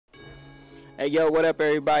Hey yo, what up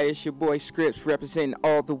everybody? It's your boy Scripps representing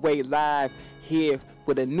all the way live here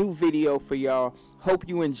with a new video for y'all. Hope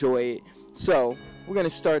you enjoy it. So we're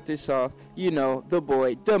gonna start this off. You know, the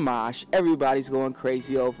boy Dimash. Everybody's going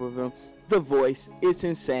crazy over him. The voice, it's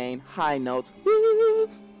insane. High notes. Woo!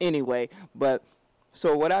 Anyway, but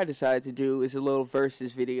so what I decided to do is a little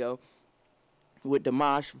versus video with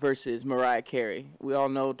Dimash versus Mariah Carey. We all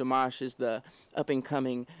know Dimash is the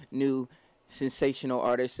up-and-coming new sensational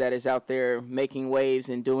artist that is out there making waves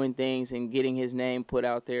and doing things and getting his name put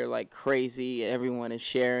out there like crazy. Everyone is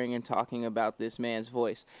sharing and talking about this man's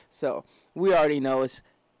voice. So we already know it's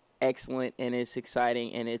excellent and it's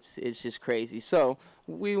exciting and it's just crazy. So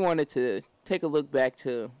we wanted to take a look back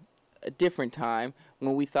to a different time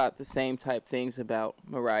when we thought the same type things about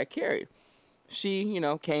Mariah Carey. She, you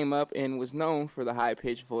know, came up and was known for the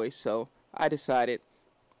high-pitched voice, so I decided,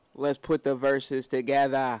 let's put the verses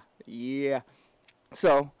together. Yeah.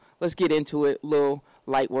 So, let's get into it. Little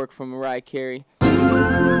light work from Mariah Carey. Okay,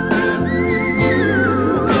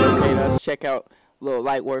 let's check out a little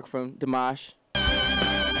light work from Dimash.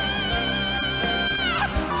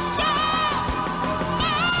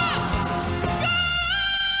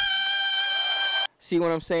 See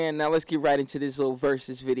what I'm saying? Now let's get right into this little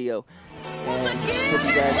versus video. And hope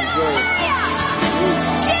you guys enjoy it.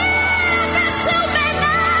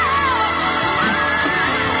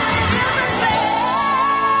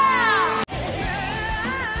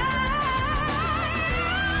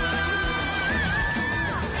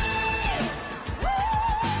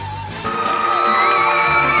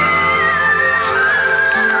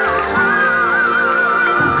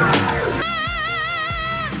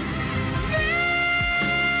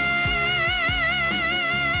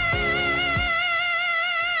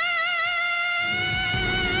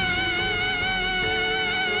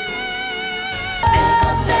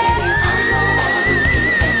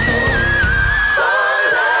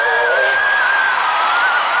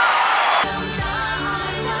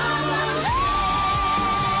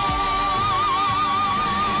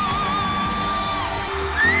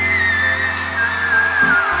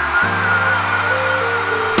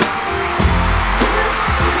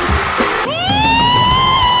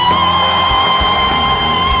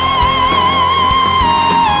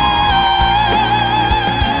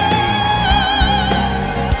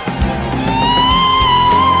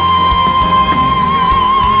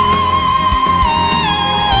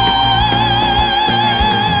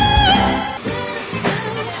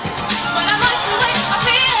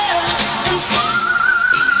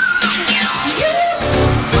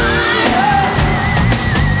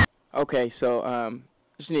 Okay, so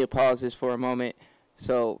just need to pause this for a moment.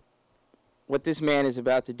 So what this man is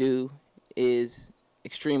about to do is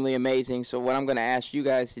extremely amazing. So what I'm going to ask you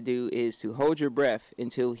guys to do is to hold your breath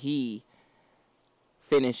until he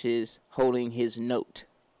finishes holding his note.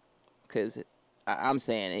 Because I'm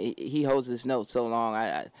saying he holds this note so long,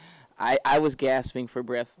 I was gasping for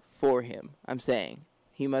breath for him. I'm saying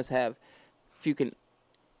he must have fucking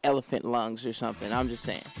elephant lungs or something. I'm just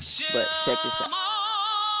saying. But check this out.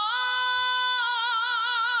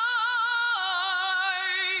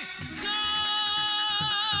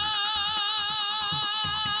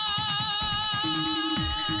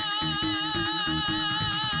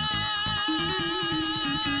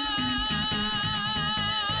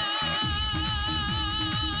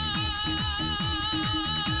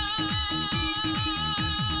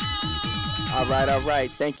 All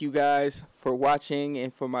right. Thank you guys for watching,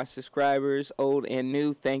 and for my subscribers, old and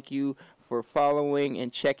new, thank you for following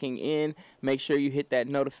and checking in. Make sure you hit that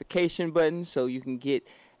notification button so you can get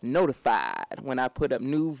notified when I put up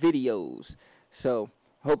new videos. So,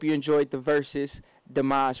 hope you enjoyed the versus,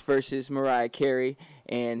 Dimash versus Mariah Carey,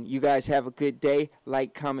 and you guys have a good day.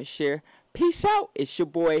 Like, comment, share. Peace out. It's your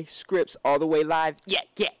boy Scripps all the way live. Yeah.